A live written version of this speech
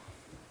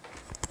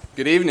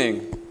Good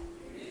evening.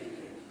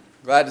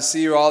 Glad to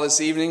see you all this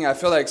evening. I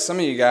feel like some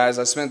of you guys,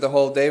 I spent the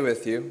whole day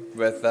with you,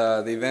 with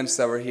the events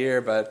that were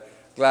here, but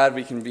glad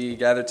we can be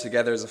gathered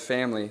together as a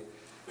family.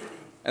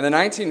 In the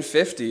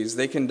 1950s,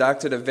 they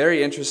conducted a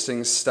very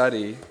interesting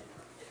study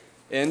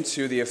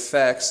into the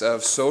effects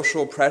of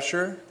social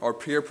pressure, or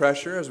peer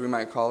pressure, as we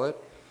might call it.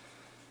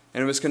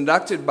 And it was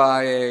conducted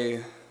by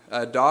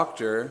a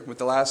doctor with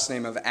the last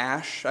name of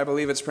Ash, I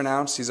believe it's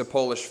pronounced. He's a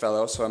Polish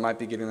fellow, so I might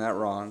be getting that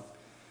wrong.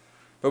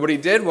 But what he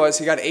did was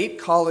he got 8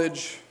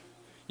 college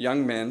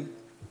young men,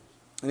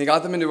 and he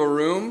got them into a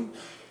room,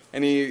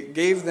 and he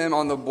gave them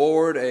on the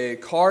board a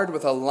card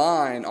with a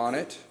line on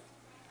it,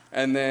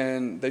 and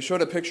then they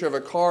showed a picture of a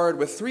card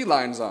with 3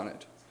 lines on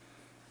it.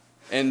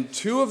 And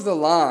 2 of the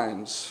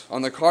lines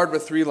on the card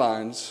with 3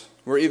 lines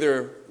were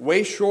either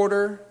way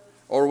shorter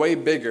or way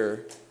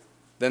bigger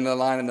than the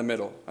line in the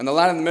middle. And the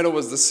line in the middle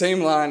was the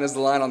same line as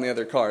the line on the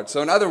other card.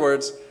 So in other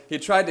words, he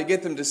tried to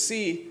get them to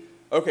see,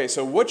 okay,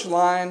 so which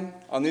line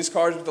on these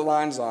cards with the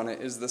lines on it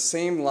is the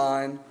same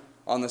line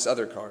on this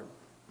other card?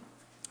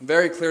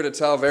 Very clear to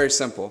tell, very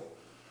simple.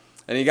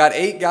 And he got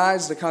 8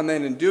 guys to come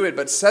in and do it,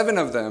 but 7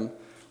 of them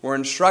were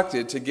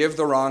instructed to give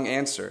the wrong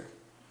answer.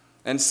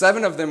 And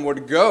 7 of them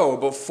would go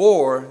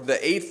before the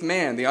 8th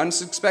man, the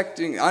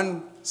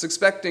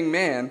unsuspecting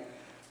man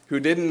who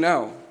didn't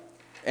know.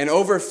 And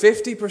over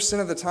 50%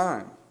 of the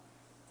time,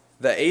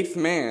 the 8th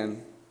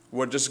man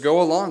would just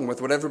go along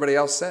with what everybody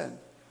else said.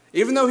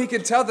 Even though he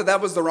could tell that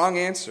that was the wrong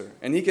answer,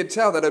 and he could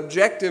tell that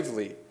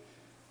objectively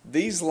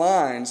these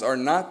lines are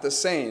not the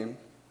same,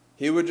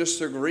 he would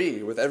just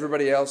agree with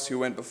everybody else who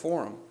went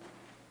before him.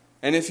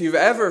 And if you've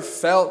ever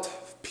felt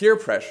peer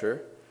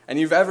pressure, and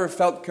you've ever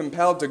felt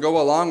compelled to go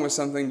along with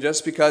something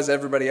just because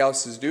everybody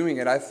else is doing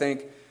it, I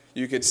think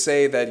you could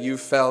say that you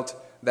felt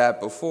that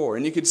before.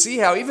 And you could see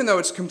how even though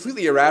it's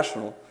completely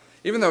irrational,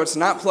 even though it's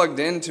not plugged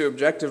into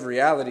objective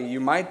reality, you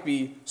might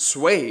be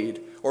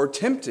swayed or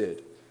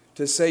tempted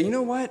to say, you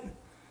know what?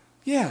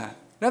 Yeah,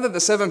 now that the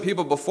 7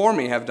 people before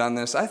me have done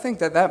this, I think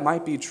that that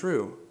might be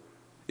true,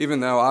 even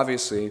though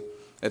obviously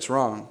it's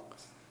wrong.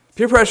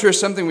 Peer pressure is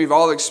something we've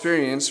all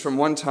experienced from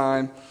one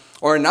time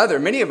or another.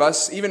 Many of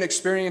us even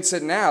experience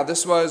it now.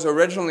 This was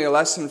originally a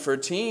lesson for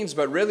teens,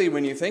 but really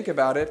when you think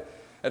about it,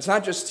 it's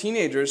not just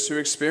teenagers who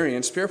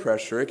experience peer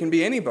pressure. It can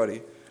be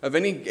anybody of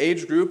any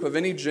age group, of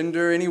any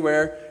gender,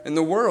 anywhere in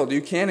the world.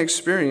 You can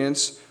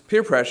experience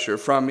peer pressure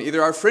from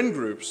either our friend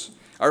groups,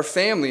 our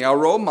family, our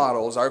role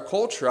models, our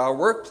culture, our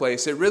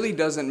workplace. It really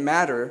doesn't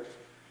matter.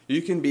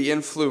 You can be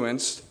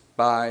influenced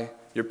by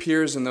your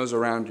peers and those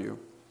around you.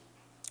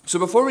 So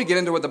before we get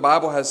into what the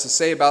Bible has to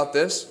say about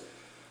this,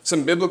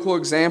 some biblical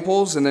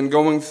examples, and then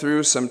going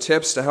through some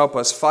tips to help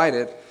us fight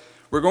it,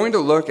 we're going to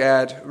look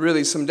at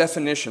really some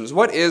definitions.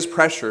 What is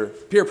pressure,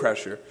 peer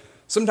pressure?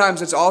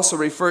 Sometimes it's also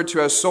referred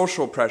to as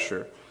social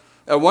pressure.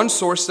 One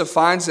source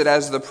defines it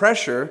as the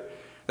pressure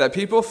that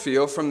people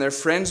feel from their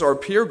friends or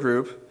peer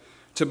group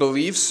to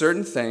believe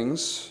certain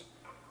things,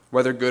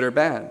 whether good or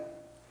bad.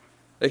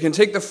 It can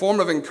take the form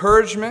of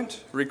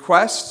encouragement,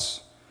 requests,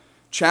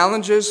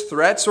 challenges,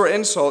 threats, or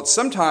insults.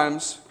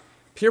 Sometimes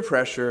peer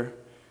pressure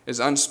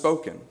is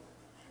unspoken.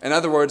 In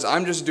other words,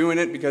 I'm just doing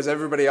it because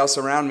everybody else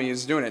around me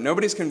is doing it.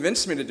 Nobody's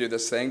convinced me to do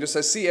this thing. Just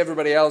I see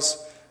everybody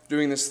else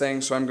doing this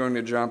thing, so I'm going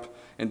to jump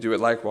and do it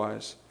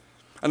likewise.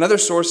 Another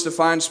source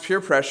defines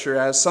peer pressure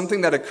as something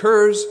that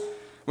occurs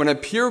when a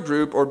peer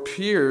group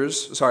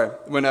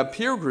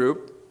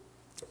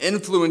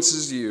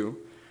influences you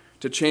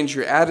to change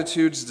your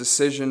attitudes,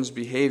 decisions,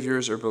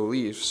 behaviors, or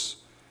beliefs.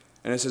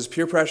 And it says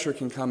peer pressure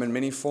can come in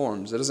many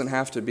forms. It doesn't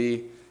have to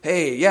be,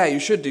 hey, yeah, you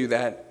should do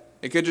that.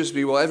 It could just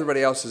be, well,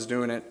 everybody else is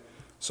doing it,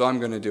 so I'm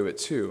going to do it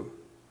too.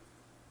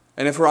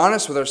 And if we're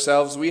honest with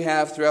ourselves, we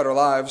have throughout our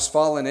lives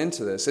fallen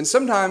into this. And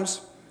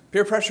sometimes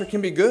peer pressure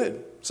can be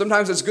good.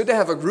 Sometimes it's good to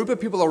have a group of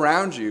people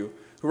around you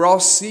who are all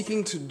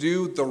seeking to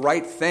do the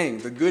right thing,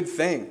 the good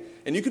thing.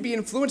 And you could be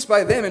influenced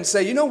by them and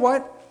say, you know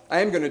what? I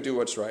am going to do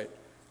what's right.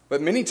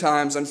 But many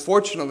times,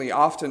 unfortunately,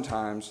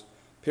 oftentimes,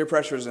 peer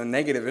pressure is a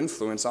negative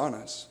influence on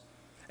us.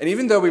 And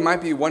even though we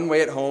might be one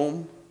way at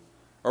home,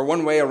 or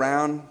one way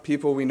around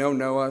people we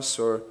know us,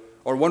 or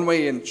one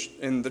way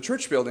in the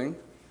church building,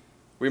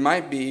 we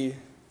might be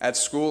at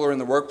school or in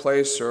the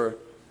workplace or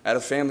at a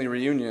family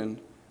reunion,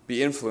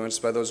 be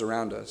influenced by those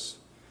around us.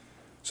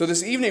 So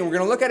this evening, we're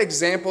going to look at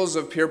examples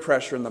of peer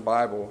pressure in the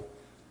Bible,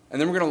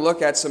 and then we're going to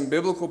look at some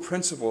biblical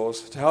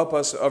principles to help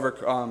us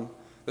overcome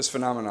this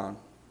phenomenon.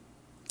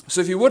 So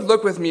if you would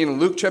look with me in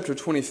Luke chapter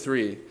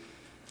 23,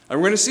 and we're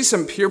going to see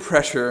some peer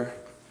pressure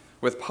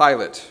with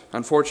Pilate,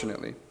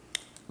 unfortunately.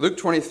 Luke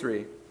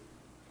 23.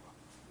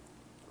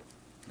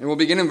 And we'll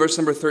begin in verse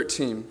number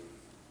 13.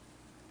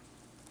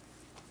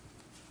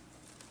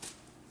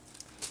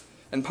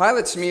 And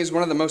Pilate, to me, is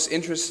one of the most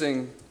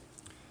interesting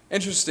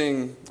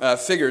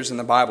figures in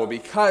the Bible,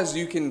 because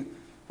you can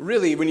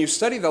really, when you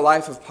study the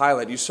life of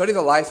Pilate, you study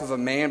the life of a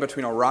man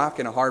between a rock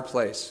and a hard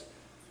place.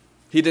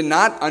 He did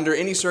not, under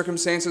any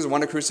circumstances,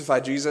 want to crucify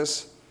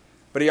Jesus,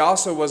 but he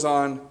also was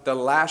on the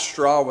last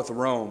straw with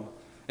Rome.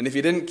 And if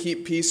he didn't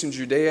keep peace in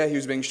Judea, he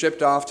was being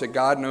shipped off to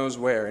God knows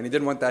where. And he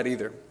didn't want that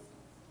either.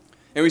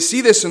 And we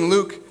see this in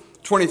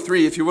Luke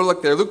 23, if you will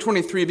look there. Luke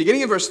 23,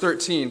 beginning in verse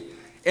 13.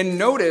 And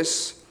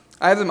notice,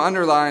 I have them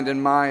underlined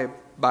in my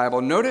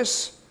Bible.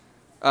 Notice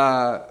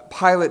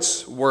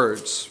Pilate's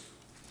words.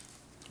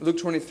 Luke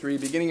 23,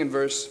 beginning in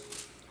verse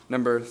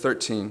number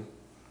 13.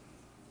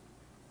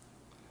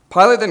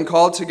 Pilate then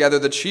called together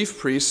the chief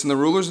priests and the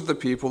rulers of the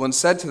people and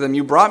said to them,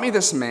 "You brought me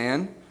this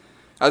man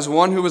as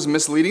one who was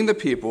misleading the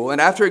people,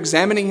 and after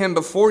examining him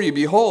before you,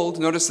 behold,"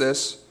 notice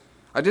this,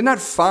 "I did not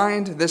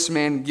find this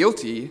man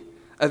guilty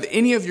of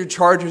any of your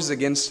charges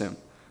against him."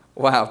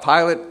 Wow,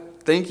 Pilate,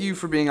 thank you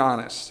for being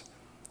honest.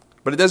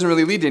 But it doesn't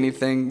really lead to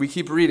anything. We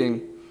keep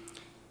reading.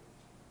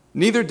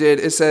 Neither did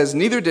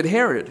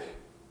Herod,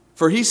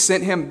 for he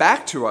sent him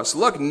back to us.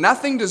 Look,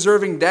 nothing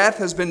deserving death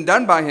has been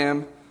done by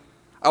him.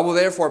 I will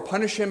therefore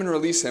punish him and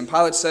release him.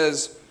 Pilate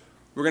says,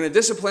 we're going to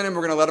discipline him,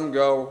 we're going to let him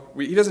go.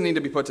 He doesn't need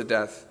to be put to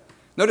death.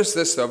 Notice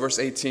this, though, verse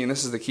 18,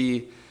 this is the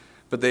key.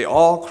 But they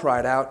all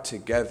cried out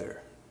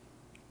together,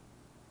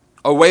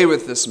 "Away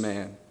with this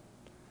man,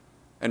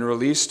 and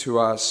release to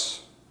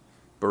us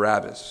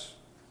Barabbas,"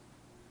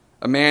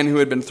 a man who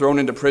had been thrown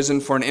into prison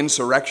for an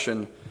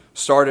insurrection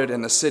started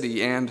in the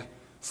city and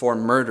for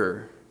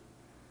murder.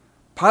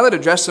 Pilate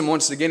addressed them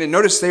once again, and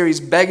notice there he's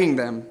begging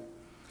them,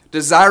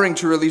 desiring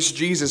to release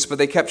Jesus, but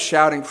they kept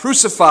shouting,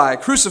 "Crucify,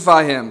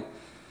 crucify him."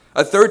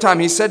 A third time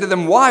he said to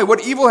them, "Why?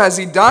 What evil has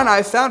he done? I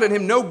have found in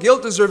him no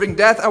guilt deserving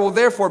death. I will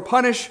therefore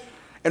punish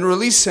and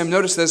release him."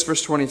 Notice this,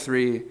 verse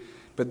 23.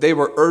 But they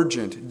were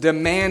urgent,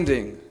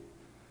 demanding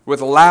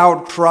with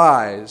loud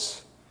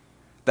cries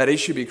that he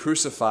should be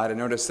crucified. And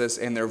notice this,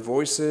 and their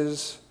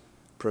voices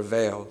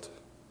prevailed.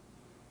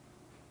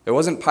 It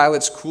wasn't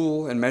Pilate's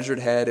cool and measured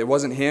head. It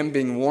wasn't him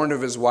being warned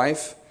of his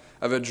wife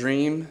of a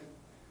dream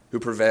who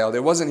prevailed.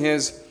 It wasn't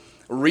his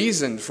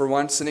reasoned, for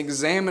once, and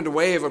examined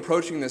way of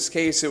approaching this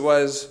case. It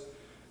was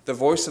the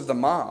voice of the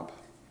mob.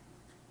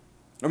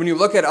 And when you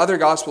look at other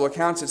gospel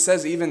accounts, it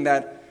says even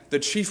that the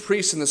chief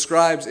priests and the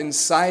scribes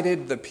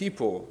incited the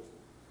people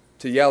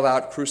to yell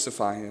out,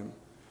 "Crucify him."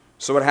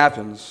 So what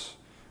happens?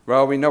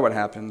 Well, we know what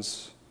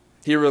happens.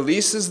 He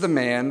releases the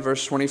man,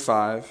 verse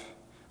 24.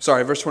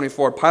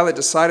 Pilate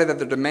decided that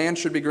the demand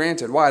should be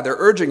granted. Why? They're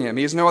urging him.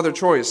 He has no other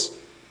choice.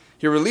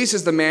 He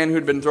releases the man who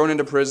had been thrown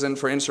into prison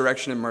for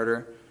insurrection and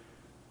murder,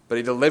 but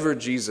he delivered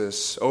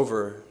Jesus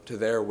over to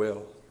their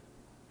will.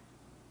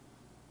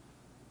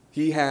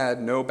 He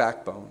had no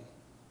backbone.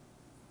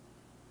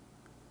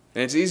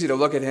 And it's easy to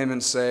look at him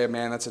and say,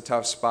 man, that's a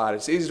tough spot.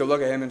 It's easy to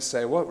look at him and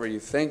say, what were you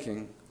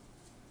thinking?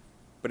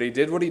 But he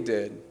did what he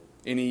did,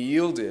 and he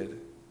yielded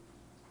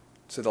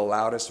to the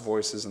loudest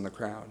voices in the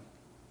crowd.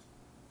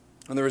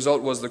 And the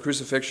result was the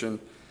crucifixion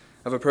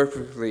of a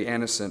perfectly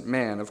innocent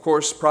man. Of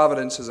course,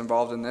 providence is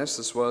involved in this.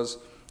 This was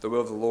the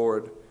will of the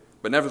Lord.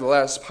 But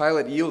nevertheless,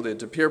 Pilate yielded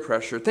to peer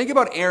pressure. Think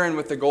about Aaron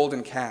with the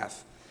golden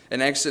calf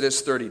in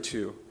Exodus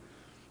 32.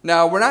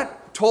 Now, we're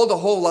not told a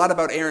whole lot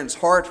about Aaron's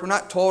heart. We're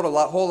not told a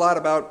whole lot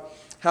about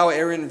how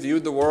Aaron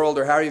viewed the world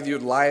or how he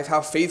viewed life,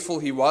 how faithful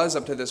he was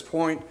up to this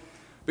point.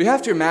 But you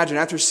have to imagine,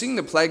 after seeing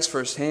the plagues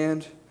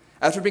firsthand,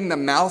 after being the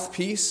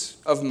mouthpiece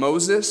of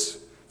Moses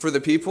for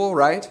the people,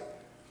 right?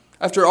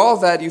 After all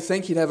that, you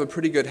think he'd have a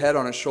pretty good head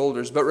on his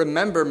shoulders. But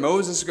remember,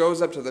 Moses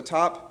goes up to the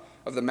top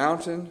of the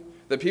mountain.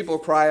 The people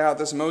cry out,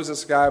 "This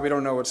Moses guy, we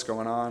don't know what's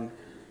going on.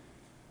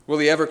 Will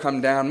he ever come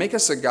down? Make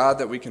us a God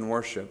that we can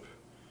worship."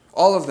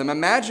 All of them.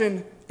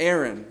 Imagine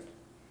Aaron.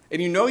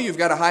 And you know you've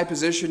got a high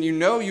position. You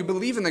know you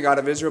believe in the God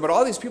of Israel, but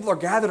all these people are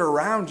gathered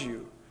around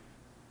you.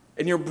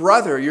 And your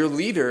brother, your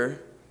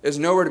leader, is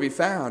nowhere to be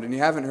found. And you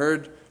haven't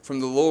heard from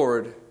the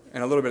Lord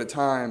in a little bit of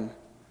time.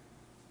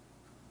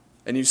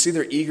 And you see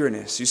their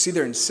eagerness. You see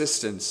their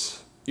insistence.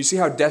 You see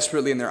how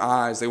desperately in their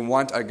eyes they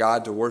want a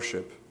God to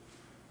worship.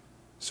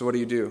 So what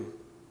do?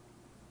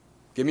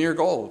 Give me your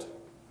gold,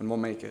 and we'll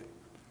make it.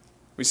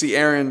 We see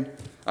Aaron,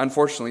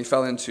 unfortunately,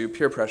 fell into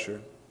peer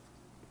pressure.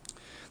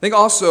 Think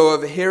also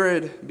of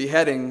Herod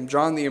beheading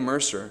John the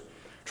Immerser.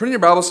 Turn in your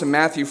Bibles to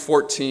Matthew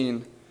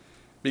 14,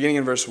 beginning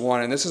in verse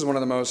 1. And this is one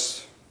of the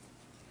most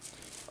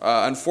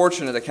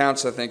unfortunate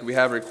accounts, I think, we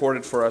have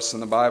recorded for us in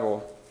the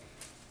Bible.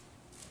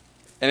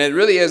 And it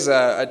really is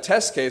a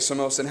test case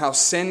almost in how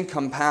sin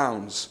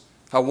compounds.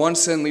 How one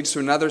sin leads to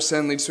another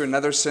sin, leads to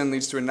another sin,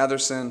 leads to another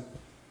sin.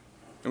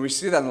 And we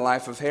see that in the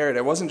life of Herod.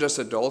 It wasn't just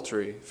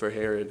adultery for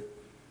Herod.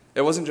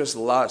 It wasn't just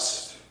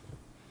lust.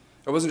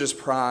 It wasn't just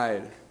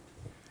pride.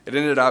 It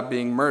ended up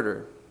being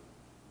murder.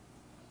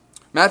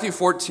 Matthew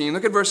 14,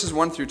 look at verses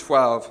 1 through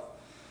 12.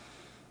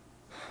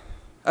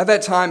 At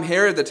that time,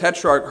 Herod the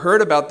Tetrarch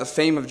heard about the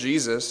fame of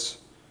Jesus,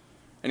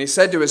 and he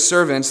said to his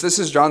servants, "This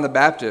is John the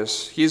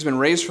Baptist. He has been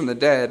raised from the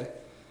dead.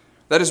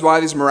 That is why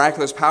these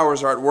miraculous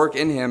powers are at work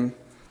in him.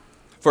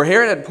 For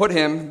Herod had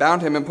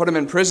bound him, and put him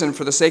in prison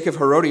for the sake of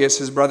Herodias,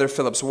 his brother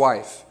Philip's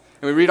wife."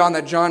 And we read on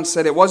that John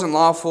said, "It wasn't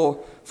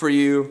lawful for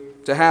you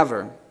to have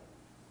her."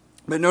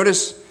 But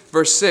notice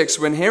verse 6,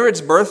 when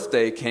Herod's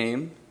birthday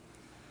came,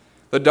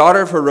 the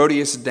daughter of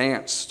Herodias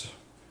danced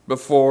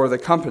before the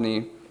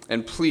company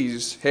and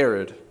please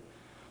Herod,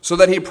 so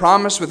that he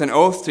promised with an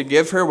oath to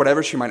give her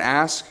whatever she might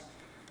ask.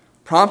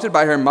 Prompted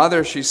by her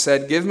mother, she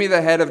said, "Give me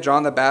the head of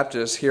John the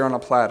Baptist here on a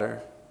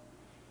platter."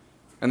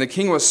 And the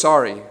king was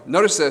sorry.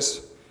 Notice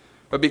this,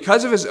 but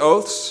because of his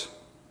oaths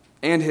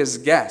and his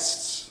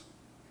guests,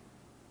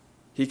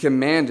 he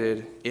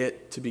commanded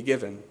it to be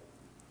given.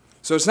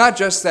 So it's not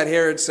just that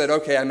Herod said,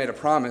 okay, I made a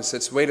promise.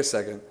 It's, wait a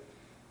second.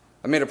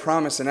 I made a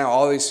promise and now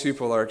all these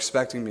people are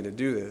expecting me to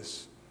do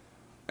this.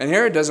 And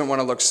Herod doesn't want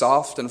to look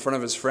soft in front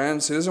of his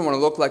friends. He doesn't want to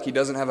look like he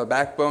doesn't have a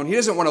backbone. He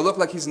doesn't want to look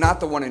like he's not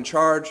the one in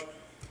charge.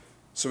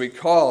 So he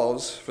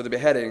calls for the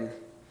beheading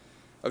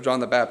of John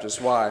the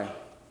Baptist. Why?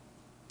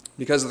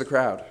 Because of the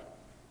crowd.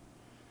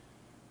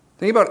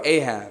 Think about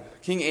Ahab,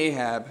 King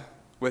Ahab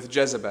with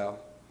Jezebel.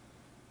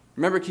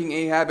 Remember King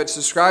Ahab? It's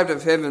described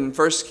of him in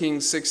 1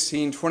 Kings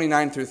 16,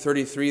 29 through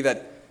 33,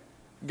 that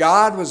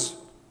God was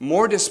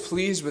more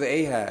displeased with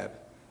Ahab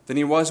than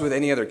he was with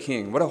any other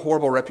king. What a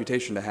horrible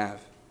reputation to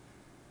have.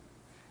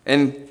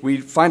 And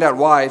we find out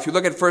why. If you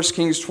look at 1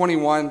 Kings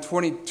 21,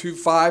 22,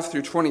 5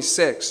 through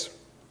 26,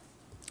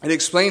 it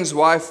explains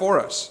why for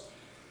us.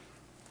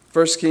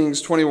 1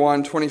 Kings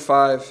 21,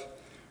 25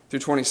 through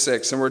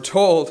 26. And we're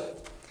told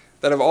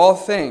that of all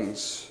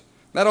things,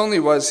 not only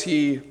was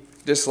he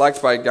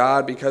disliked by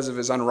God because of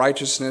his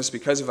unrighteousness,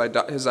 because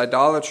of his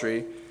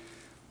idolatry,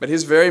 but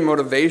his very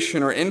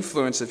motivation or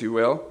influence, if you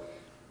will,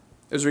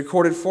 is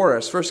recorded for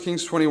us. 1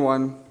 Kings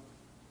 21,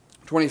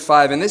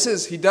 25. And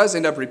he does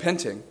end up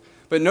repenting.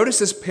 But notice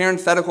this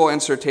parenthetical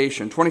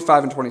insertion,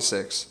 25 and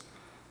 26.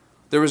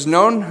 There was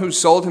none who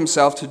sold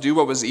himself to do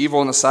what was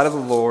evil in the sight of the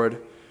Lord,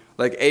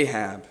 like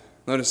Ahab.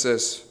 Notice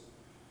this.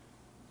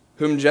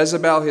 Whom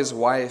Jezebel, his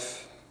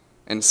wife,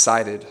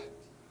 incited.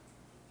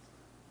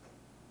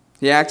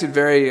 He acted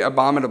very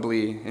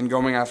abominably in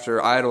going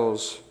after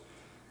idols,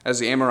 as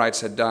the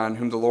Amorites had done,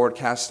 whom the Lord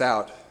cast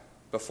out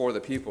before the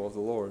people of the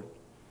Lord.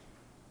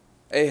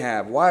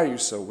 Ahab, why are you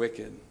so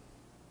wicked?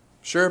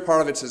 Sure,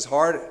 part of it's his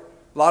heart.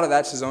 A lot of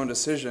that's his own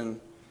decision.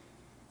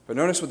 But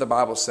notice what the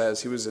Bible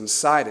says. He was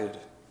incited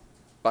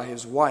by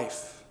his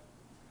wife.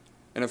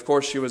 And of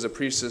course, she was a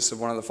priestess of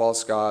one of the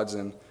false gods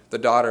and the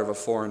daughter of a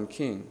foreign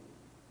king.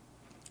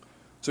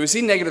 So we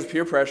see negative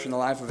peer pressure in the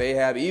life of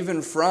Ahab,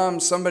 even from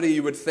somebody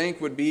you would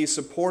think would be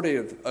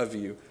supportive of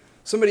you,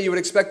 somebody you would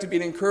expect to be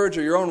an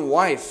encourager, your own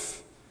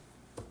wife.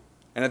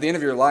 And at the end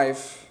of your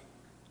life,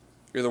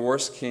 you're the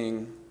worst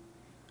king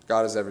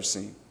God has ever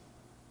seen.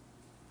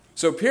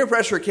 So peer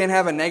pressure can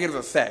have a negative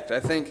effect. I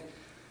think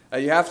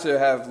you have to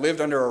have lived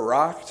under a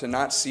rock to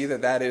not see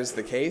that that is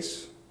the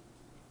case.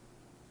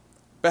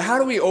 But how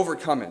do we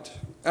overcome it?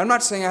 I'm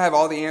not saying I have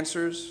all the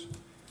answers,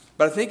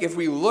 but I think if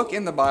we look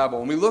in the Bible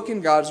and we look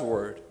in God's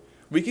Word,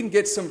 we can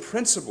get some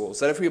principles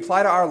that if we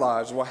apply to our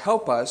lives will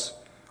help us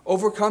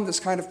overcome this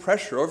kind of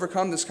pressure,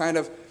 overcome this kind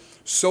of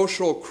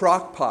social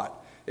crock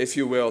pot, if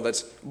you will,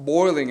 that's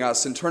boiling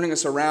us and turning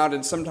us around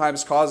and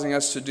sometimes causing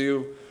us to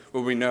do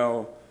what we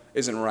know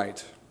isn't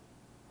right.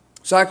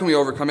 So how can we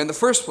overcome it? In the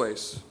first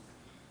place,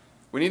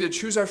 we need to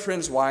choose our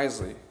friends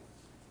wisely.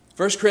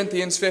 1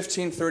 Corinthians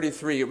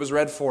 15:33, it was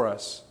read for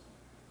us.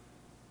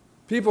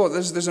 People,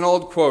 there's an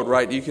old quote,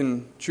 right? You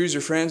can choose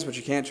your friends, but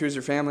you can't choose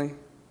your family.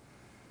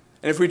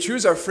 And if we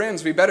choose our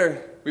friends, we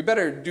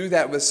better do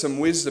that with some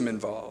wisdom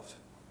involved.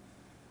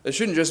 It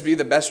shouldn't just be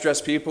the best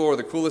dressed people or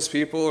the coolest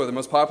people or the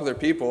most popular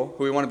people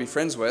who we want to be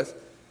friends with.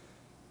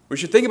 We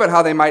should think about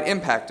how they might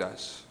impact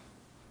us.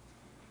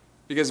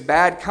 Because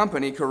bad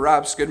company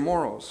corrupts good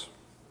morals.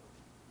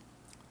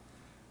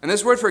 And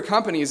this word for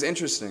company is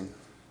interesting.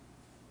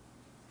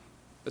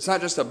 It's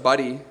not just a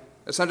buddy.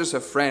 It's not just a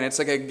friend. It's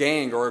like a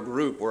gang or a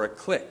group or a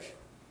clique.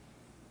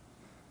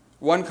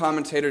 One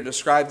commentator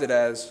described it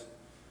as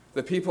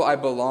the people I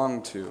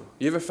belong to.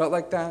 You ever felt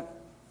like that?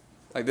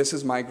 Like, this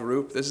is my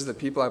group. This is the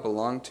people I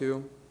belong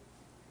to.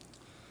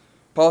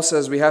 Paul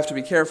says we have to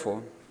be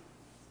careful.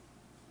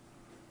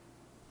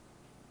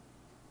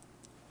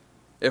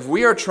 If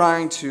we are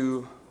trying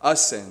to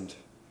ascend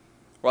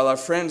while our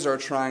friends are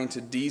trying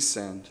to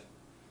descend,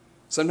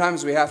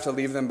 sometimes we have to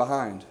leave them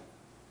behind.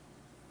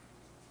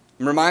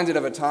 I'm reminded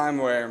of a time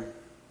where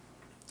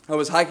I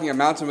was hiking a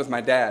mountain with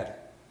my dad,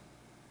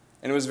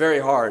 and it was very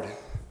hard.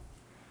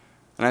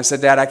 And I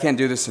said, "Dad, I can't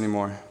do this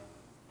anymore.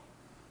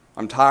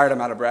 I'm tired, I'm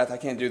out of breath, I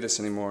can't do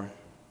this anymore.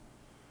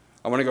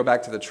 I want to go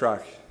back to the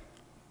truck."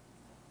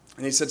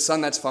 And he said,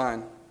 "Son, that's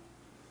fine,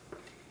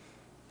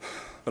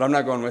 but I'm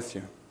not going with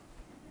you.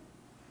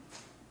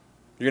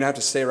 You're going to have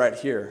to stay right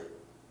here.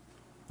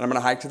 And I'm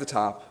going to hike to the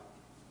top.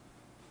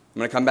 I'm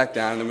going to come back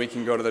down, and then we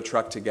can go to the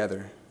truck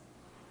together."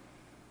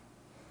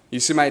 You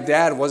see, my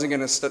dad wasn't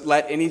going to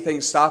let anything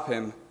stop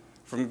him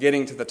from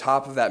getting to the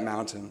top of that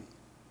mountain.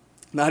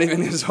 Not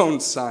even his own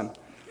son.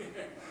 And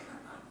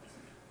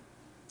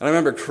I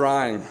remember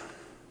crying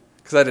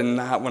because I did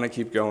not want to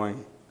keep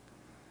going.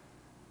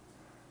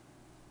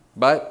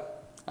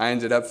 But I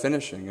ended up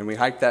finishing, and we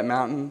hiked that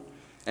mountain.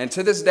 And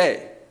to this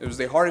day, it was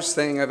the hardest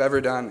thing I've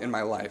ever done in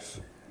my life.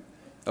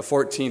 A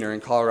 14er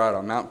in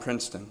Colorado, Mount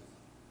Princeton.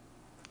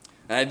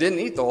 And I didn't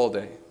eat the whole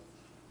day.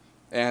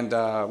 And,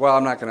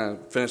 I'm not going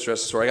to finish the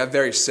rest of the story. I got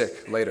very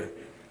sick later.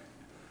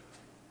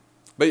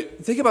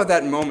 But think about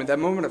that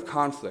moment of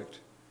conflict.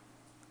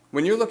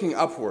 When you're looking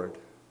upward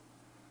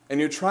and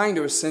you're trying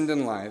to ascend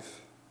in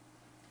life,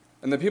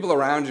 and the people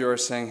around you are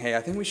saying, hey,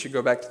 I think we should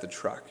go back to the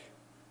truck.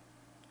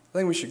 I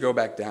think we should go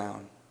back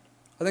down.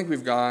 I think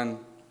we've gone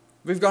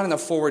in the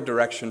forward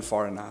direction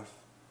far enough.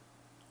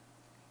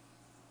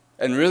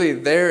 And really,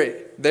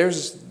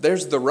 there's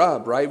the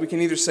rub, right? We can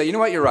either say, you know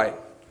what, you're right.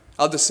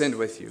 I'll descend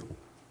with you.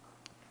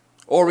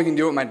 Or we can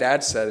do what my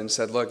dad said and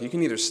said, look, you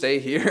can either stay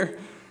here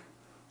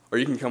or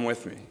you can come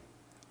with me.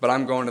 But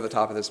I'm going to the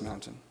top of this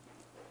mountain.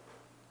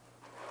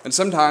 And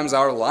sometimes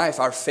our life,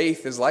 our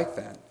faith is like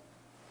that.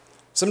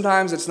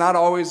 Sometimes it's not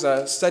always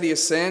a steady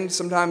ascent.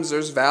 Sometimes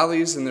there's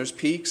valleys and there's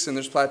peaks and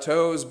there's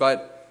plateaus.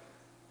 But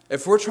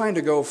if we're trying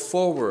to go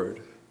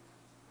forward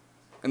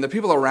and the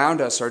people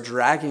around us are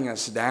dragging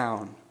us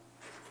down,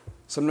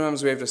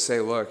 sometimes we have to say,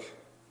 look,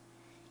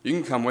 you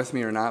can come with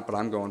me or not, but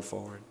I'm going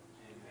forward.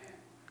 Amen.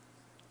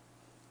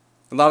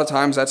 A lot of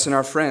times that's in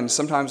our friends.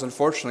 Sometimes,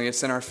 unfortunately,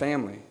 it's in our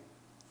family.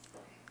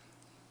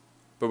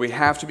 But we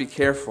have to be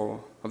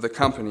careful of the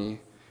company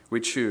we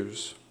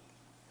choose.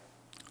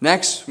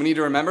 Next, we need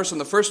to remember, so in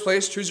the first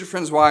place, choose your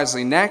friends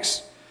wisely.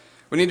 Next,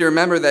 we need to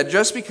remember that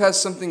just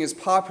because something is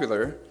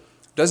popular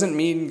doesn't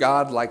mean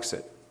God likes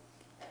it.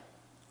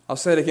 I'll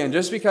say it again.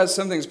 Just because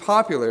something's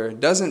popular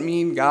doesn't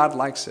mean God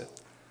likes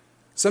it.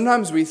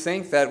 Sometimes we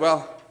think that,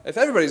 if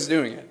everybody's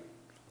doing it,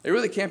 it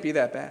really can't be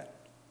that bad.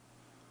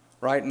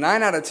 Right?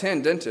 9 out of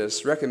 10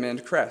 dentists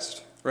recommend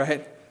Crest,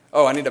 right?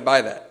 Oh, I need to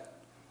buy that.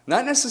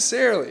 Not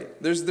necessarily.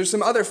 There's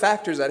some other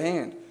factors at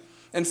hand.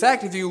 In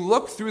fact, if you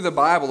look through the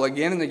Bible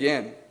again and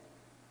again,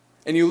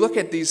 and you look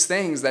at these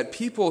things that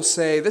people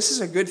say, this is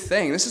a good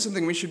thing, this is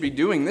something we should be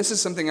doing, this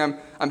is something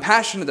I'm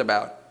passionate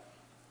about.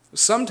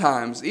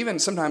 Sometimes,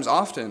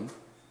 often,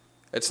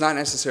 it's not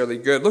necessarily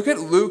good. Look at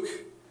Luke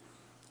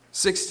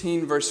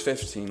 16, verse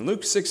 15.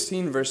 Luke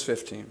 16, verse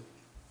 15.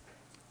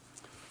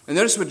 And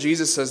notice what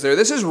Jesus says there.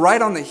 This is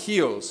right on the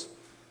heels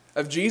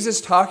of Jesus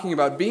talking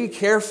about being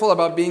careful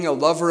about being a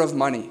lover of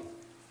money.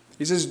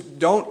 He says,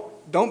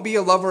 don't be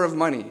a lover of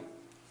money.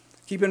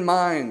 Keep in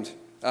mind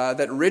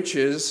that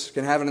riches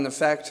can have an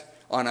effect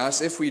on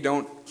us if we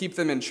don't keep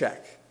them in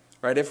check,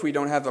 right? If we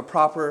don't have a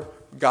proper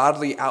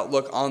godly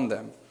outlook on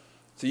them.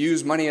 To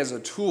use money as a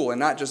tool and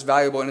not just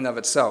valuable in and of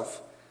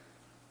itself.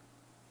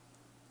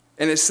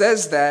 And it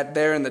says that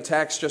there in the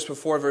text just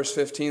before verse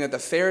 15 that the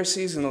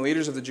Pharisees and the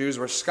leaders of the Jews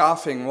were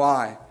scoffing.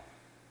 Why?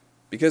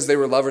 Because they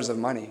were lovers of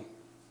money.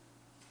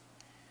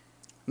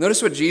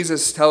 Notice what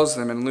Jesus tells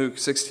them in Luke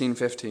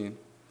 16:15.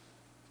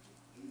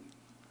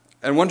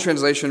 And one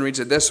translation reads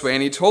it this way,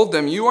 and he told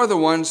them, you are the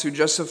ones who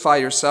justify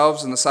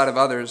yourselves in the sight of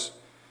others,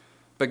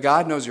 but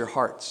God knows your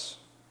hearts.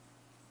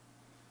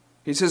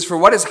 He says, for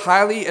what is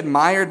highly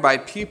admired by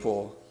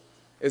people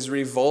is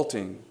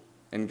revolting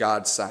in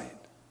God's sight.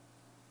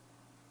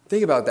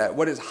 Think about that.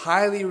 What is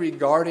highly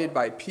regarded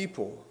by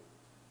people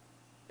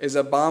is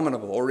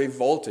abominable or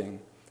revolting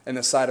in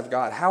the sight of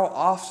God. How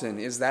often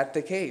is that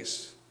the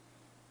case?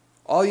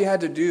 All you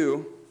had to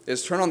do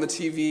is turn on the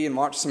TV and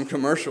watch some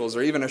commercials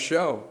or even a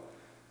show.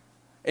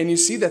 And you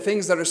see the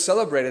things that are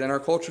celebrated in our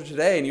culture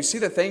today. And you see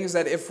the things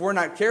that if we're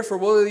not careful,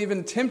 we're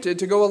even tempted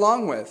to go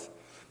along with.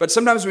 But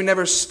sometimes we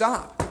never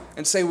stop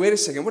and say, wait a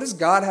second, what does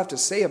God have to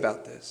say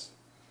about this?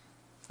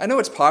 I know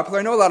it's popular.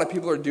 I know a lot of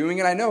people are doing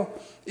it. I know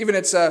even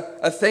it's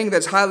a thing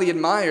that's highly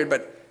admired.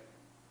 But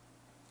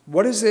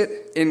what is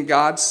it in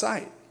God's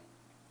sight?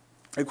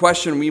 A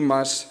question we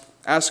must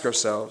ask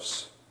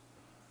ourselves.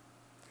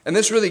 And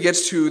this really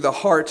gets to the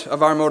heart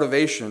of our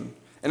motivation.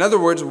 In other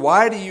words,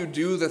 why do you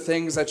do the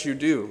things that you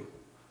do?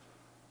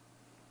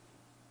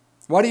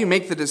 Why do you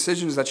make the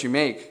decisions that you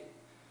make?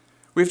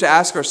 We have to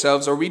ask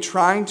ourselves, are we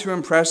trying to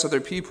impress other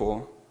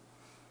people?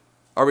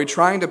 Are we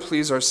trying to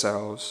please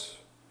ourselves?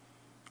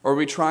 Or are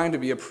we trying to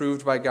be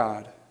approved by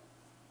God?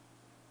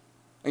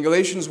 In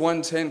Galatians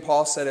 1:10,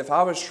 Paul said, if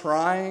I was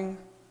trying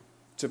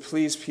to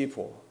please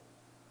people,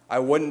 I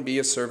wouldn't be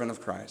a servant of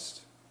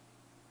Christ.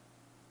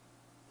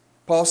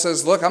 Paul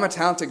says, look, I'm a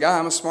talented guy.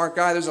 I'm a smart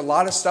guy. There's a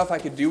lot of stuff I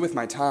could do with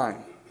my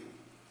time.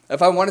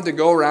 If I wanted to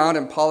go around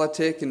and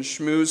politic and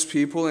schmooze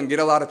people and get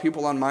a lot of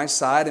people on my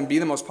side and be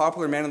the most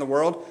popular man in the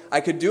world, I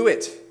could do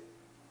it.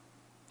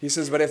 He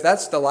says, but if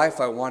that's the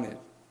life I wanted,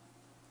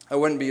 I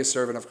wouldn't be a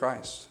servant of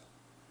Christ.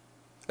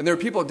 And there are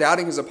people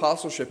doubting his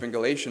apostleship in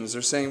Galatians.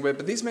 They're saying,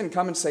 but these men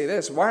come and say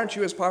this. Why aren't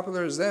you as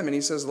popular as them? And he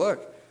says,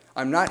 look,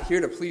 I'm not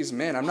here to please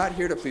men. I'm not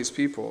here to please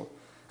people.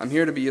 I'm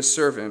here to be a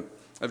servant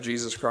of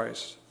Jesus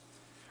Christ.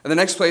 In the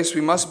next place,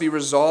 we must be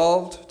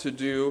resolved to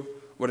do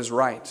what is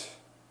right.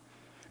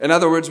 In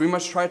other words, we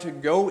must try to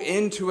go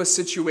into a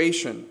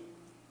situation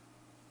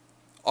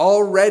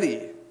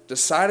already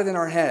decided in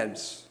our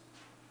heads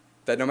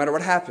that no matter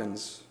what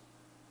happens,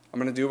 I'm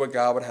going to do what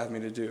God would have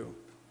me to do.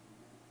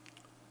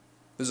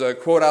 There's a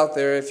quote out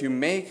there, if you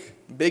make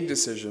big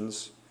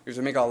decisions, you have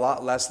to make a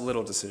lot less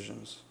little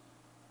decisions.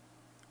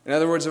 In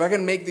other words, if I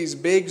can make these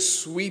big,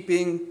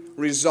 sweeping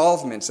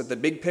resolvements at the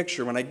big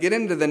picture, when I get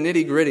into the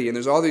nitty-gritty and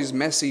there's all these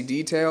messy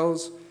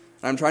details,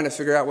 and I'm trying to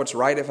figure out what's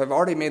right, if I've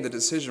already made the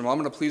decision, well, I'm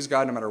going to please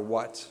God no matter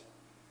what.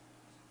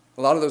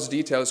 A lot of those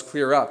details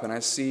clear up, and I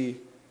see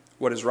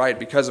what is right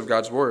because of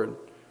God's word.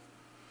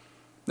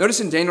 Notice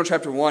in Daniel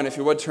chapter 1, if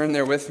you would turn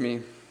there with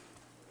me,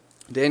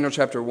 Daniel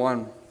chapter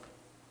 1.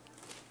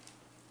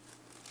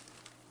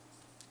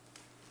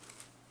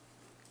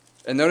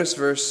 And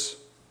notice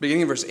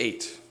beginning of verse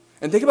 8.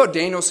 And think about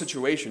Daniel's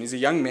situation. He's a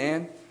young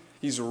man.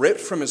 He's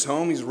ripped from his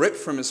home. He's ripped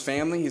from his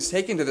family. He's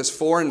taken to this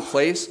foreign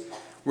place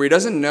where he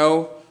doesn't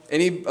know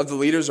any of the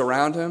leaders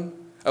around him,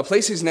 a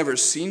place he's never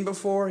seen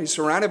before. He's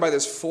surrounded by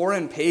this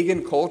foreign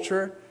pagan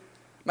culture.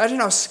 Imagine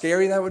how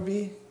scary that would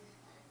be.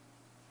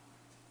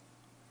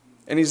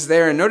 And he's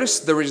there, and notice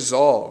the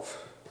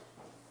resolve.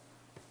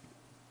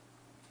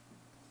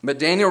 But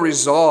Daniel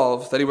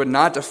resolved that he would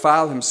not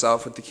defile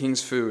himself with the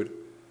king's food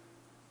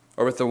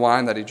or with the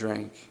wine that he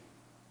drank.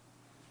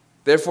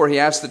 Therefore he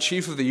asked the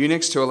chief of the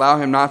eunuchs to allow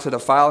him not to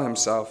defile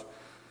himself.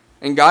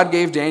 And God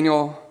gave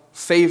Daniel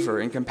favor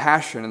and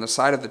compassion in the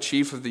sight of the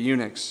chief of the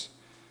eunuchs.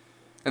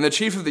 And the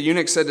chief of the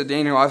eunuchs said to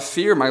Daniel, I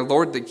fear my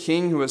lord the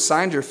king, who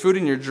assigned your food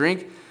and your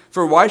drink,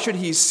 for why should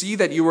he see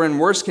that you are in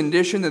worse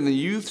condition than the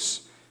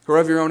youths who are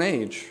of your own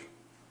age?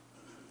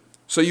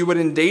 So you would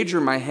endanger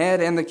my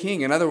head and the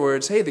king. In other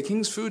words, hey, the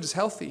king's food is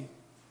healthy.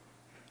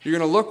 You're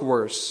going to look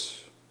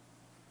worse.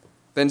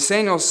 Then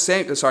Daniel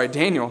said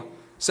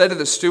to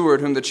the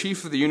steward, whom the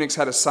chief of the eunuchs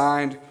had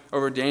assigned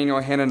over Daniel,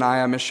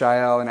 Hananiah,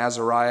 Mishael, and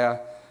Azariah,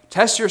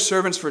 test your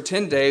servants for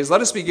 10 days.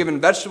 Let us be given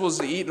vegetables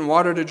to eat and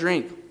water to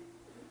drink.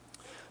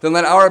 Then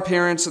let our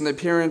appearance and the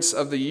appearance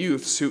of the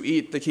youths who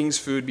eat the king's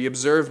food be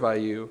observed by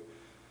you,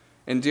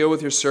 and deal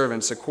with your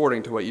servants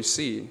according to what you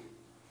see.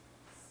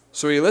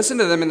 So he listened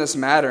to them in this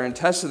matter and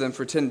tested them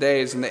for 10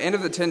 days. And at the end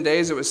of the 10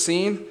 days it was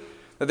seen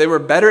that they were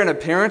better in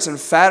appearance and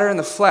fatter in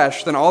the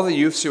flesh than all the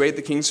youths who ate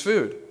the king's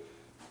food.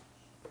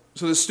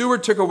 So the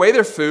steward took away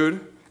their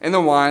food and the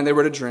wine they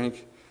were to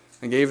drink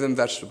and gave them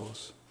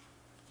vegetables.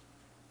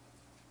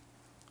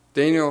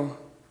 Daniel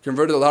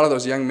converted a lot of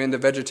those young men to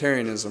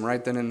vegetarianism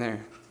right then and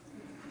there.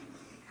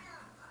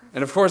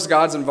 And of course,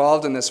 God's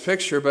involved in this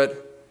picture,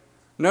 but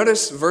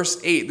notice verse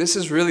 8. This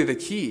is really the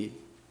key.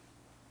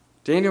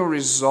 Daniel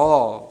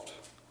resolved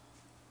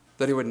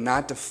that he would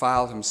not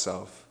defile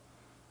himself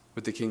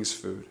with the king's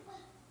food.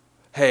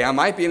 Hey, I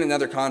might be in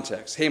another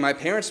context. Hey, my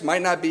parents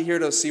might not be here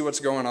to see what's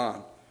going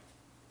on.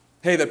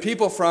 Hey, the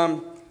people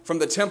from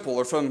the temple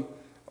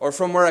or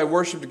from where I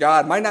worshiped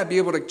God might not be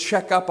able to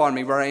check up on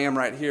me where I am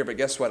right here, but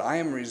guess what? I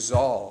am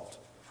resolved.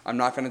 I'm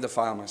not going to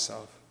defile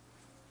myself.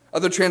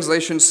 Other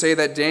translations say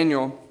that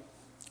Daniel,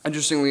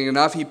 interestingly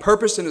enough, he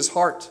purposed in his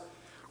heart,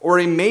 or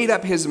he made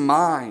up his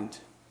mind.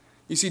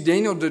 You see,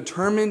 Daniel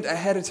determined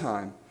ahead of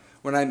time,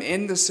 when I'm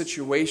in this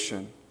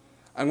situation,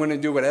 I'm going to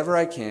do whatever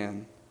I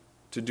can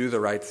to do the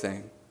right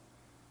thing.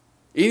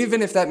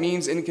 Even if that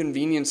means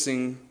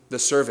inconveniencing the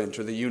servant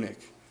or the eunuch.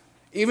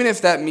 Even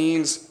if that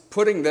means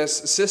putting this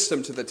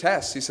system to the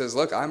test, he says,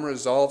 look, I'm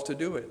resolved to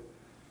do it.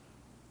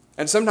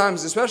 And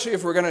sometimes, especially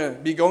if we're going to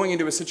be going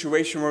into a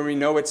situation where we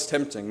know it's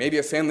tempting, maybe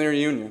a family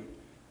reunion,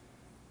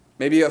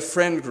 maybe a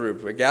friend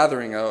group, a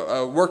gathering,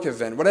 a work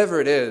event, whatever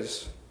it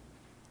is,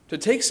 to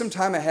take some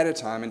time ahead of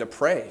time and to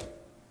pray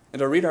and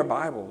to read our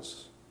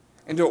Bibles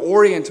and to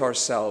orient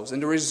ourselves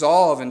and to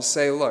resolve and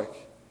say, look,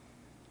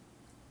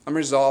 I'm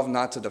resolved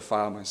not to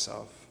defile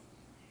myself.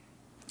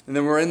 And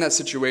then we're in that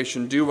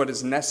situation, do what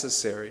is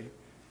necessary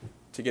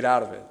to get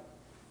out of it.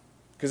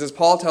 Because as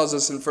Paul tells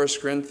us in 1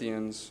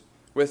 Corinthians,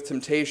 with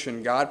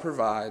temptation, God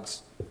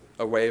provides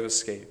a way of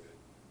escape.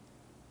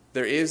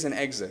 There is an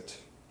exit.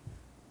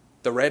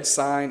 The red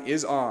sign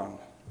is on.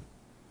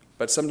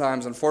 But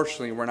sometimes,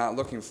 unfortunately, we're not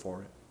looking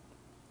for it.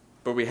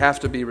 But we have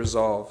to be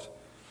resolved.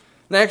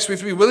 Next, we have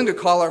to be willing to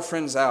call our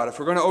friends out. If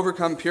we're going to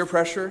overcome peer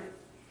pressure,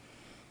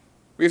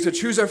 we have to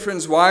choose our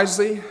friends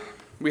wisely.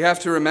 We have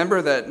to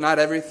remember that not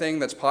everything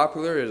that's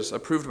popular is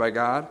approved by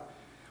God.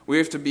 We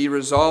have to be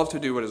resolved to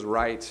do what is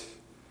right.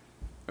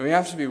 And we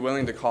have to be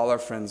willing to call our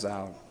friends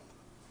out.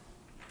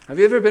 Have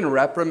you ever been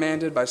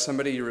reprimanded by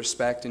somebody you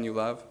respect and you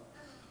love?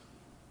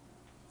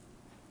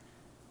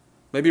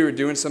 Maybe you were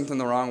doing something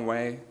the wrong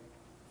way,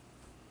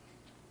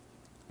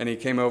 and he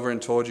came over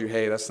and told you,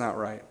 hey, that's not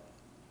right.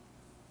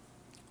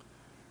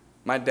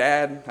 My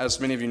dad, as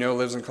many of you know,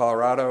 lives in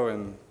Colorado,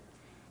 and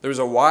there was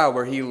a while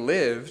where he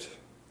lived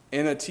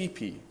in a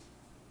teepee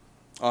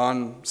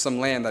on some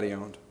land that he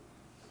owned.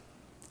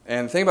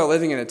 And the thing about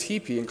living in a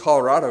teepee in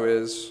Colorado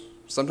is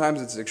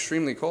sometimes it's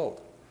extremely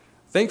cold.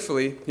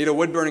 Thankfully, he had a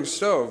wood-burning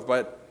stove,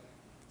 but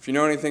if you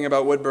know anything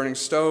about wood-burning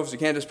stoves, you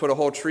can't just put a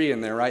whole tree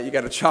in there, right? You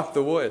got to chop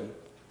the wood.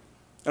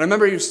 And I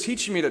remember he was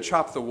teaching me to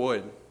chop the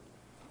wood. And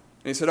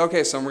he said,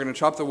 okay, son, we're going to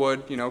chop the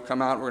wood.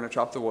 Come out, we're going to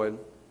chop the wood.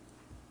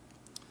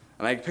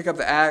 And I pick up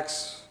the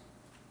axe,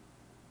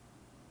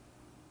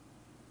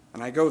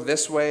 and I go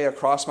this way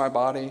across my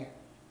body. And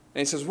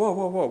he says, whoa,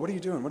 what are you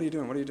doing? What are you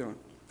doing?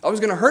 I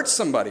was going to hurt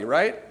somebody,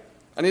 right?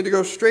 I need to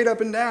go straight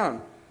up and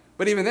down.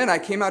 But even then, I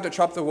came out to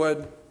chop the wood,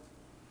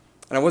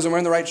 and I wasn't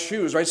wearing the right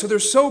shoes, right? So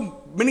there's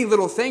so many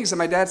little things that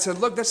my dad said,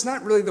 look, that's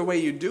not really the way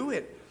you do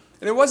it.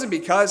 And it wasn't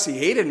because he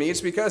hated me.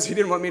 It's because he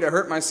didn't want me to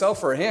hurt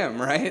myself or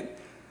him, right?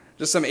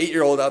 Just some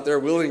 8-year-old out there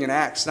wielding an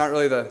axe, not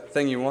really the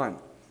thing you want.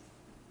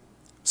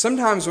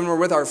 Sometimes when we're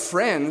with our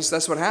friends,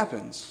 that's what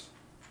happens.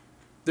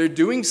 They're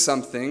doing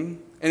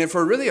something, and if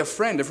we're really a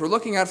friend, if we're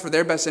looking out for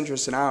their best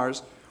interest in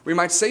ours, we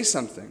might say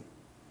something.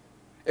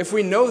 If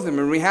we know them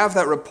and we have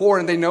that rapport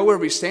and they know where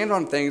we stand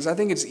on things, I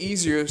think it's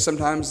easier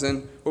sometimes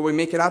than what we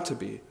make it out to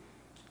be.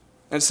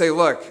 And say,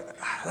 look,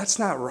 that's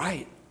not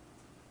right.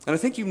 And I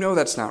think you know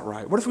that's not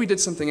right. What if we did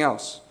something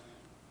else?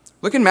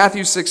 Look in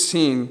Matthew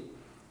 16,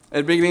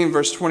 at beginning in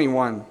verse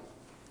 21,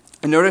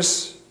 and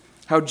notice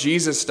how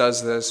Jesus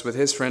does this with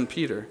his friend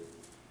Peter.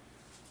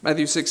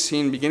 Matthew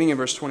 16, beginning in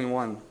verse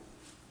 21.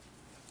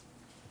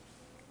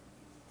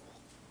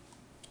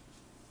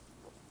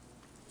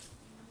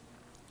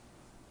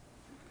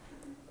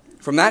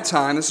 From that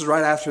time, this is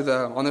right after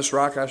on this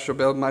rock I shall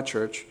build my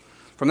church.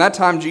 From that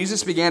time,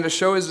 Jesus began to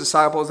show his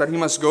disciples that he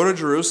must go to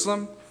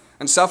Jerusalem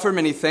and suffer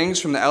many things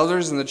from the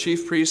elders and the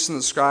chief priests and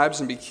the scribes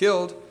and be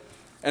killed,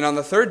 and on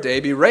the third day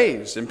be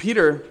raised. And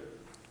Peter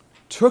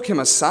took him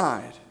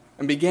aside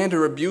and began to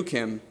rebuke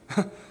him.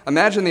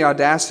 Imagine the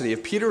audacity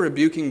of Peter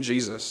rebuking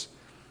Jesus.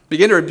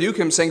 Began to rebuke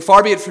him, saying,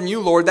 far be it from you,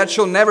 Lord, that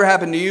shall never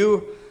happen to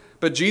you.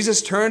 But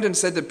Jesus turned and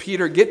said to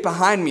Peter, get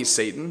behind me,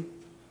 Satan.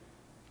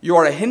 You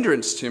are a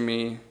hindrance to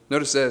me.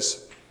 Notice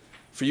this.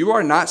 For you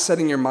are not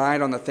setting your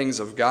mind on the things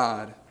of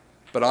God,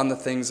 but on the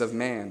things of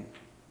man.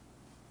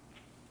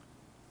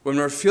 When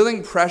we're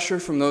feeling pressure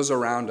from those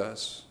around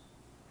us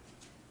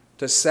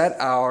to set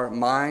our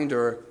mind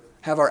or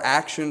have our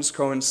actions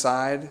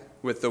coincide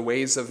with the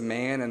ways of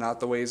man and not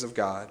the ways of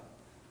God,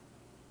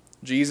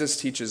 Jesus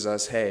teaches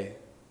us, hey,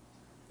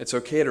 it's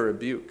okay to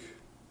rebuke.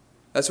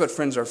 That's what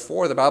friends are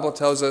for. The Bible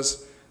tells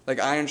us,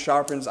 like iron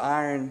sharpens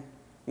iron,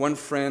 one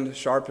friend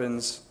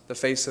sharpens the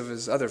face of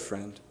his other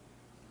friend.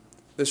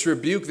 This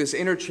rebuke, this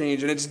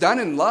interchange, and it's done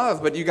in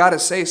love, but you got to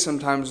say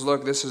sometimes,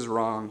 look, this is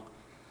wrong.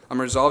 I'm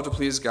resolved to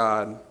please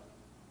God,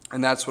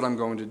 and that's what I'm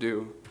going to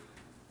do.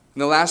 In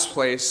the last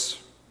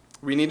place,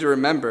 we need to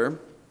remember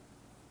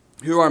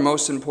who our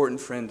most important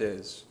friend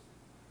is.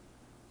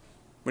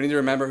 We need to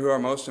remember who our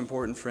most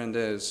important friend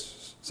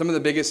is. Some of the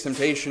biggest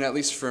temptation, at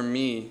least for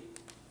me,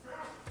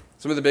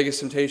 some of the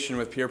biggest temptation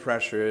with peer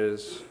pressure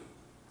is,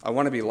 I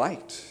want to be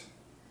liked.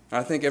 And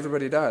I think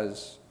everybody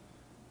does.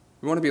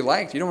 We want to be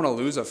liked. You don't want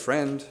to lose a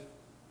friend.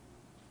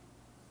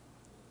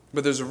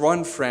 But there's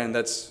one friend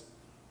that's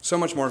so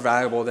much more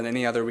valuable than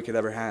any other we could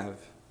ever have.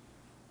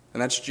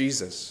 And that's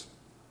Jesus.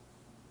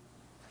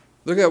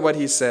 Look at what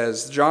he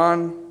says.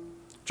 John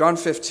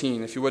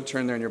 15, if you would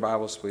turn there in your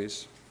Bibles,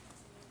 please.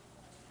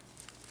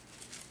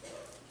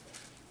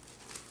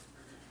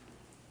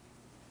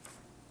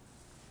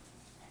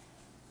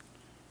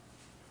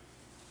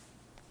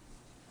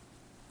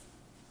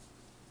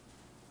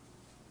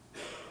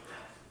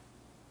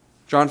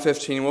 John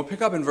 15, we'll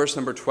pick up in verse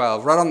number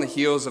 12, right on the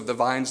heels of the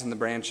vines and the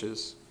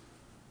branches.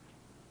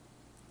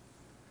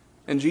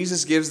 And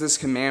Jesus gives this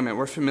commandment.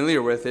 We're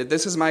familiar with it.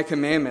 This is my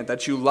commandment,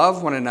 that you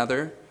love one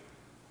another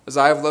as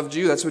I have loved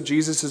you. That's what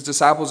Jesus'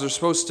 disciples are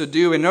supposed to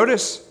do. And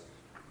notice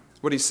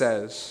what he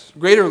says.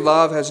 Greater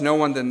love has no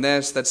one than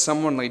this, that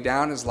someone lay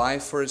down his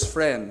life for his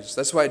friends.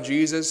 That's why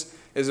Jesus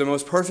is the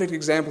most perfect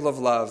example of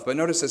love. But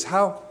notice this.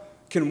 How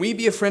can we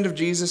be a friend of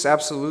Jesus?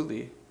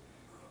 Absolutely.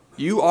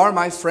 You are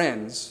my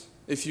friends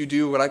if you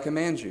do what I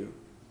command you.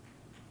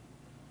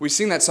 We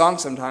sing that song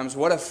sometimes,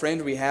 what a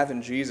friend we have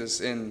in Jesus,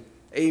 and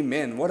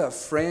amen. What a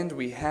friend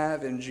we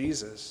have in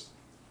Jesus.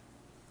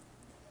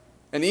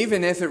 And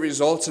even if it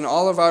results in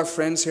all of our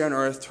friends here on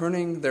earth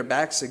turning their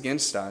backs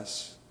against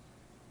us,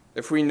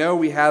 if we know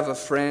we have a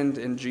friend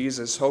in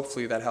Jesus,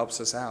 hopefully that helps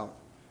us out.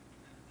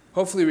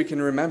 Hopefully we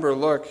can remember,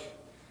 look,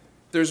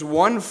 there's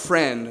one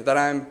friend that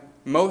I'm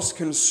most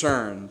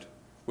concerned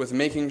with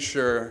making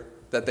sure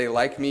that they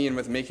like me and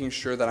with making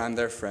sure that I'm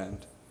their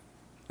friend.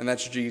 And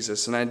that's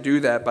Jesus. And I do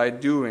that by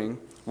doing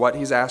what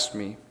he's asked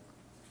me.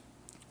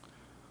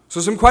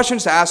 So some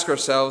questions to ask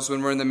ourselves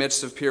when we're in the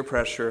midst of peer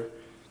pressure.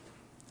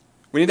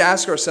 We need to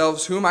ask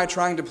ourselves, who am I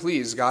trying to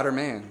please, God or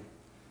man?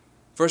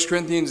 1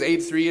 Corinthians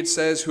 8:3, it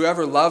says,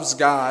 whoever loves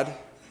God,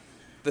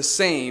 the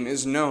same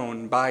is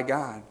known by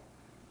God.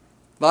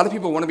 A lot of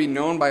people want to be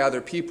known by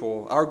other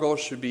people. Our goal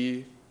should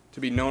be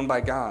to be known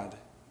by God.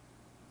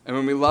 And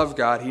when we love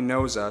God, he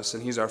knows us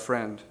and he's our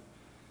friend.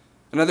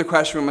 Another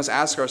question we must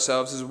ask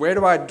ourselves is, where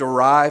do I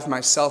derive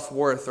my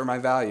self-worth or my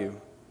value?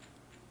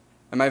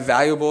 Am I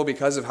valuable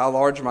because of how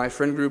large my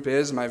friend group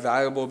is? Am I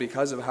valuable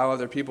because of how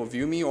other people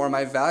view me? Or am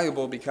I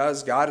valuable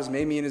because God has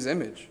made me in his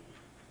image?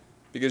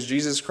 Because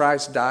Jesus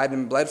Christ died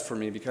and bled for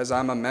me, because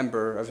I'm a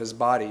member of his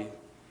body.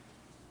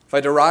 If I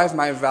derive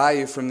my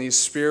value from these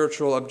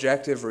spiritual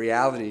objective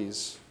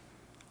realities,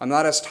 I'm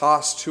not as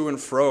tossed to and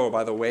fro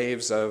by the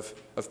waves of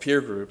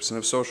peer groups and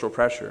of social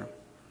pressure.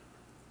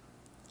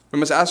 We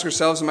must ask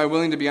ourselves, am I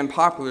willing to be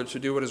unpopular to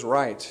do what is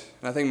right?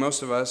 And I think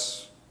most of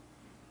us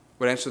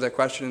would answer that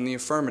question in the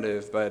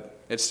affirmative, but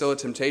it's still a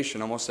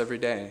temptation almost every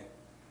day.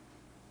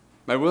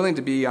 Am I willing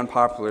to be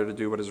unpopular to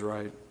do what is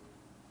right?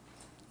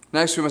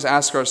 Next, we must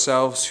ask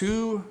ourselves,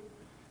 who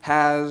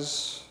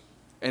has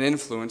an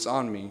influence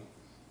on me,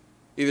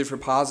 either for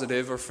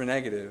positive or for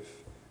negative?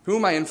 Who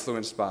am I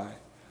influenced by?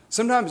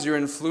 Sometimes you're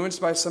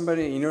influenced by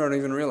somebody and you don't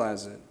even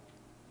realize it.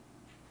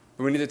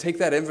 But we need to take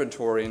that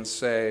inventory and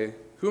say,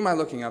 who am I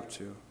looking up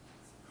to?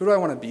 Who do I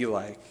want to be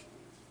like?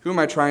 Who am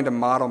I trying to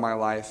model my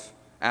life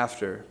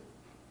after?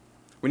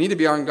 We need to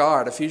be on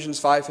guard. Ephesians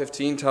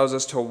 5:15 tells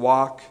us to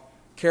walk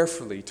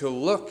carefully, to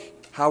look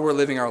how we're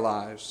living our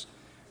lives,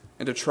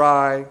 and to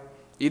try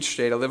each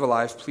day to live a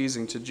life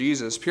pleasing to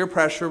Jesus. Peer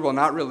pressure will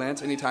not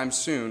relent anytime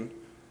soon,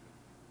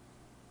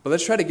 but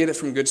let's try to get it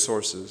from good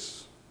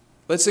sources.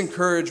 Let's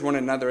encourage one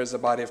another as the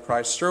body of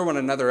Christ, stir one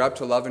another up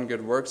to love and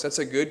good works. That's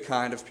a good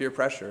kind of peer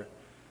pressure.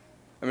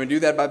 And we do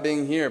that by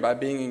being here, by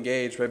being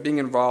engaged, by being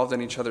involved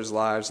in each other's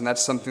lives, and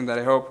that's something that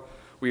I hope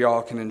we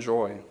all can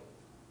enjoy.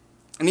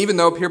 And even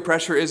though peer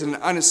pressure is an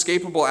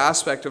unescapable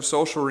aspect of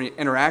social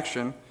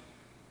interaction,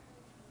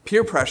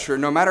 peer pressure,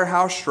 no matter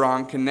how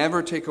strong, can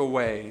never take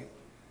away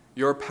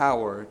your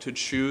power to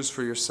choose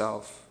for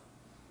yourself.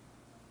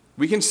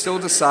 We can still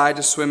decide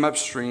to swim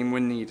upstream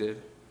when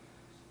needed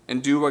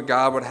and do what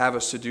God would have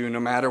us to do, no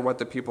matter what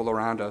the people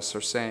around us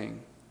are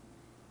saying.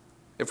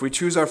 If we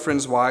choose our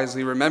friends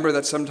wisely, remember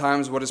that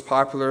sometimes what is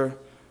popular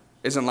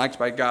isn't liked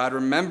by God.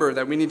 Remember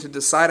that we need to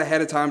decide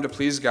ahead of time to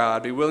please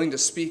God, be willing to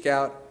speak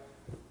out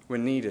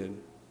when needed.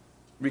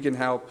 We can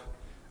help,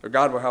 or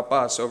God will help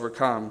us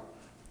overcome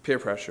peer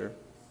pressure.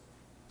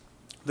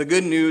 The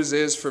good news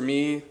is for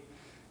me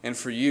and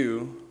for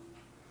you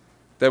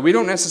that we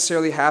don't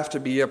necessarily have to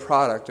be a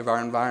product of our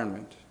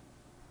environment.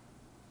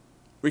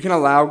 We can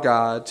allow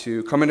God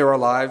to come into our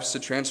lives to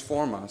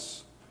transform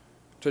us,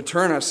 to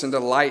turn us into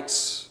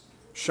lights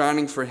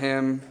shining for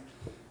Him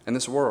in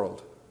this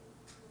world.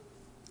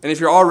 And if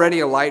you're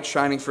already a light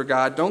shining for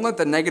God, don't let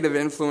the negative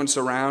influence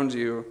around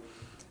you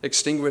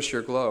extinguish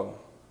your glow.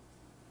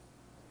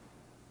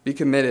 Be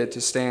committed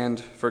to stand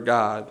for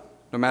God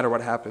no matter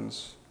what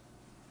happens.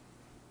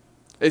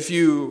 If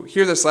you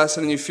hear this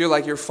lesson and you feel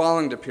like you're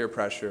falling to peer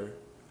pressure,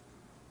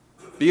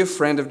 be a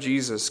friend of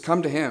Jesus.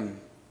 Come to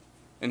Him,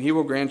 and He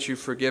will grant you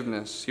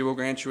forgiveness. He will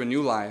grant you a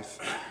new life.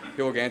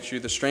 He will grant you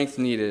the strength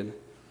needed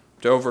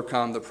to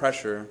overcome the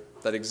pressure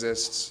that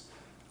exists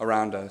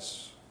around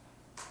us.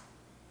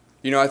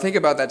 You know, I think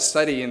about that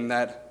study and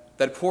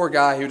that poor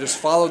guy who just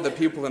followed the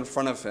people in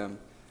front of him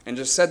and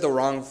just said the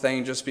wrong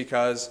thing just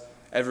because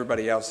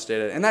everybody else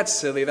did it. And that's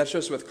silly. That's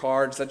just with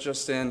cards. That's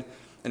just in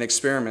an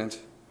experiment.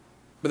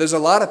 But there's a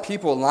lot of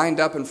people lined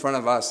up in front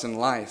of us in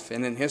life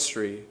and in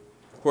history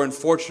who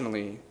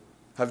unfortunately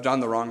have done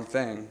the wrong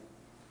thing,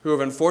 who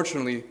have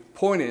unfortunately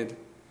pointed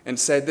and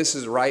said this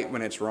is right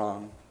when it's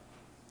wrong.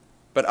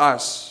 But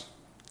us,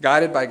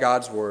 guided by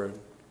God's word,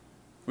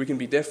 we can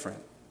be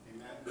different.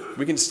 Amen.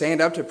 We can stand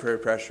up to peer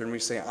pressure and we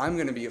say, I'm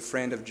going to be a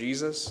friend of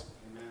Jesus.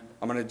 Amen.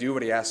 I'm going to do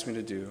what He asked me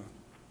to do.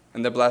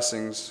 And the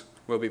blessings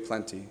will be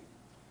plenty.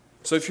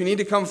 So if you need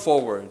to come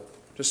forward,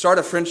 to start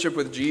a friendship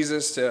with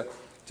Jesus, to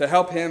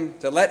help Him,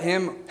 to let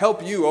Him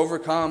help you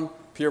overcome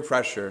peer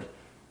pressure,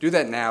 do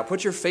that now.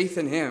 Put your faith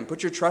in Him.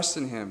 Put your trust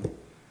in Him.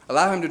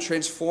 Allow Him to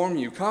transform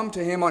you. Come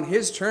to Him on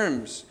His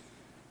terms,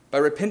 by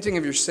repenting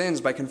of your sins,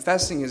 by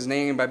confessing His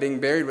name, by being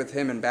buried with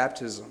Him in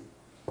baptism.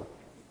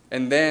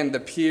 And then the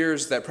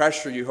peers that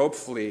pressure you,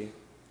 hopefully,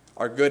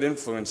 are good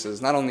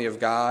influences, not only of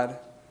God,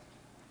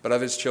 but of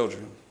His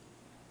children.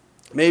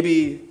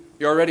 Maybe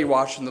you're already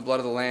washed in the blood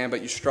of the Lamb,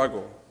 but you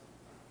struggle.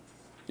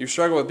 You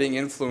struggle with being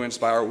influenced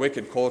by our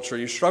wicked culture.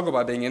 You struggle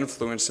by being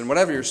influenced in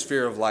whatever your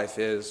sphere of life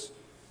is.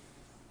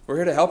 We're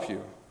here to help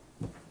you.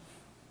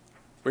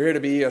 We're here to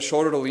be a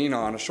shoulder to lean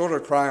on, a shoulder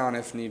to cry on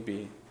if need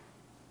be.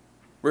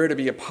 We're here to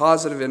be a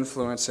positive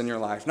influence in your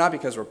life, not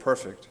because we're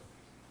perfect,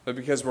 but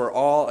because we're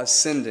all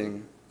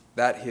ascending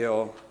that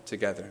hill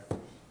together.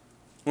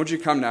 Won't you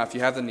come now if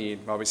you have the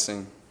need while we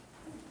sing?